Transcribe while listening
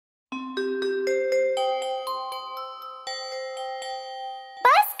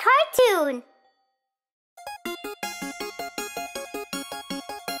cartoon.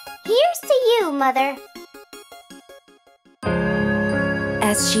 Here's to you, Mother.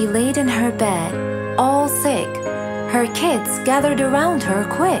 As she laid in her bed, all sick, her kids gathered around her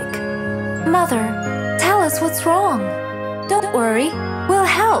quick. "Mother, tell us what's wrong." "Don't worry, we'll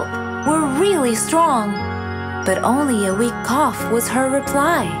help. We're really strong." But only a weak cough was her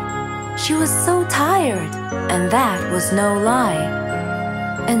reply. She was so tired, and that was no lie.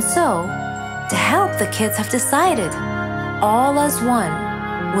 And so, to help, the kids have decided, all as one,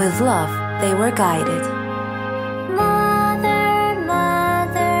 with love they were guided. Mother,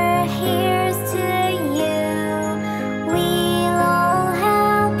 Mother, here's to you. We'll all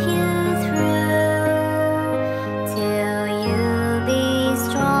help you through. Till you be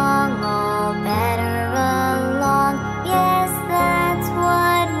strong, all better along. Yes, that's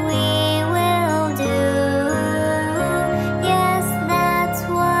what we will do. Yes, that's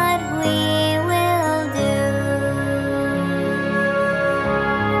what we will do.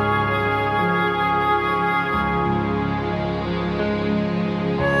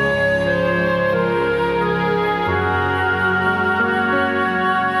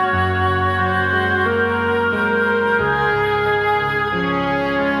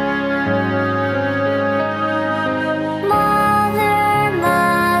 Mother,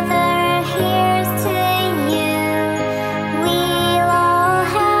 Mother, here's to you. We'll all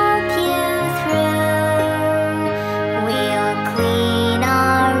help you through. We'll clean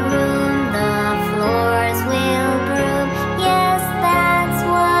our room, the floors will broom. Yes, that's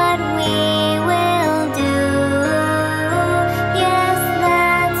what we will do. Yes,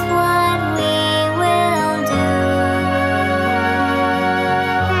 that's what we will do.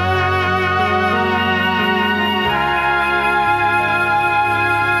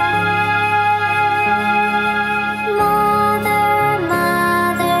 Mother,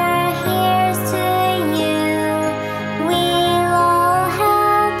 Mother, here's to you. We'll all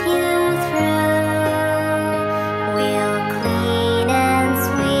help you through. We'll clean and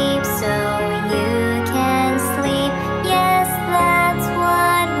sweep so you can sleep. Yes, that's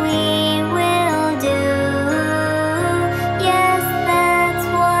what we will do. Yes, that's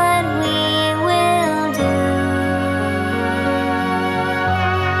what we will do.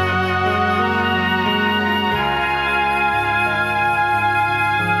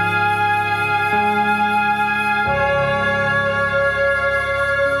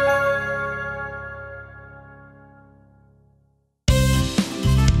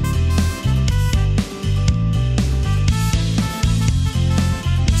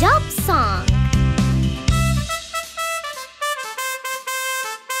 Job song.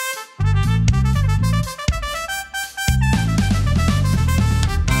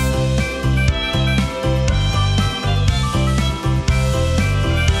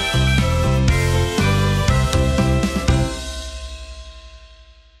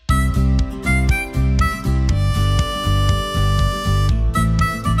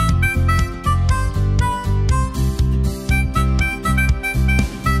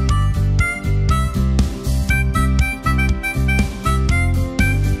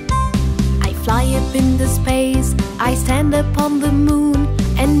 I fly up in the space, I stand up on the moon.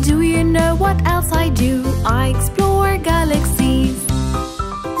 And do you know what else I do? I explore galaxies.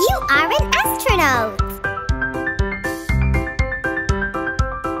 You are an astronaut.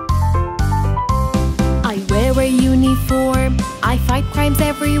 I wear a uniform, I fight crimes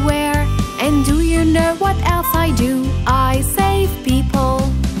everywhere. And do you know what else I do? I save people.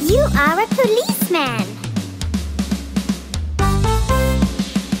 You are a policeman.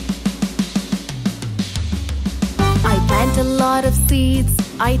 I plant a lot of seeds,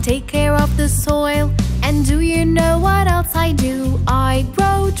 I take care of the soil. And do you know what else I do? I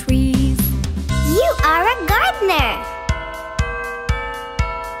grow trees. You are a gardener.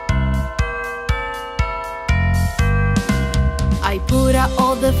 I put out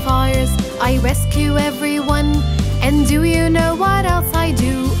all the fires, I rescue everyone. And do you know what else I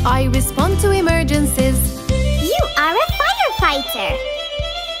do? I respond to emergencies. You are a firefighter.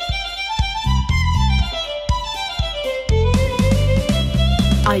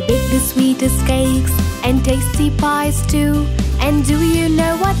 I bake the sweetest cakes and tasty pies too. And do you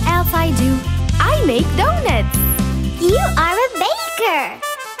know what else I do? I make donuts. You are a baker.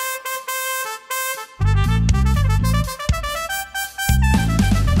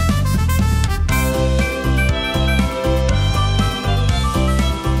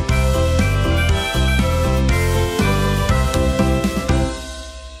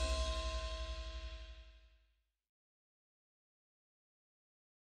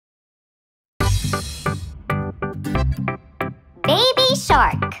 Baby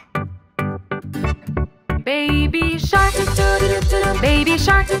shark. Baby shark, baby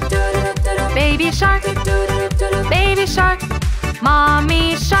shark, baby shark, baby shark.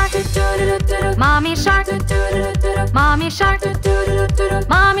 Mommy shark, mommy shark, mommy shark,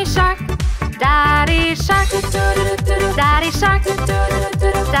 mommy shark. Daddy shark, daddy shark,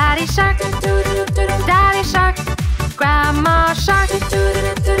 daddy shark, daddy shark. Grandma shark,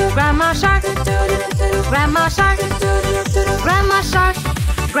 grandma shark, grandma shark, grandma shark.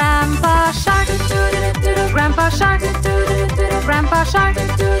 Grandpa shark, grandpa shark, grandpa shark,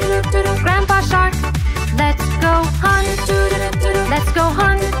 grandpa shark. Let's go hunt, let's go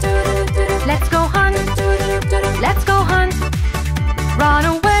hunt, let's go hunt, let's go hunt. Run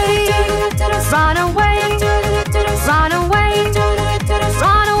away, run away, run away,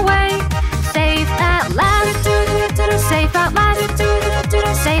 run away. Safe at last, safe at last,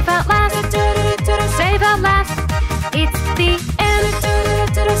 safe at last, safe at last. It's the end,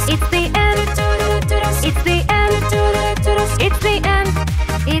 it's the end, it's the end, it's the end, it's the end, it's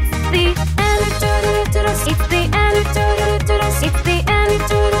the end, it's the end,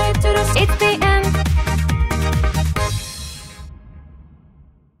 it's the end.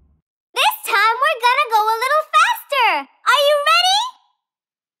 This time we're gonna go a little faster. Are you ready?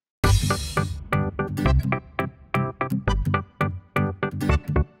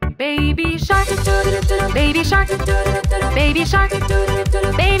 Baby shark, baby shark, baby shark,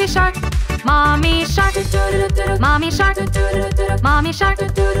 baby shark. Mommy shark, mommy shark, mommy shark,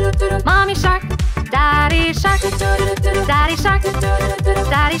 mommy shark. Daddy shark, daddy shark,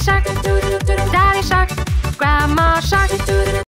 daddy shark, daddy shark. Grandma shark.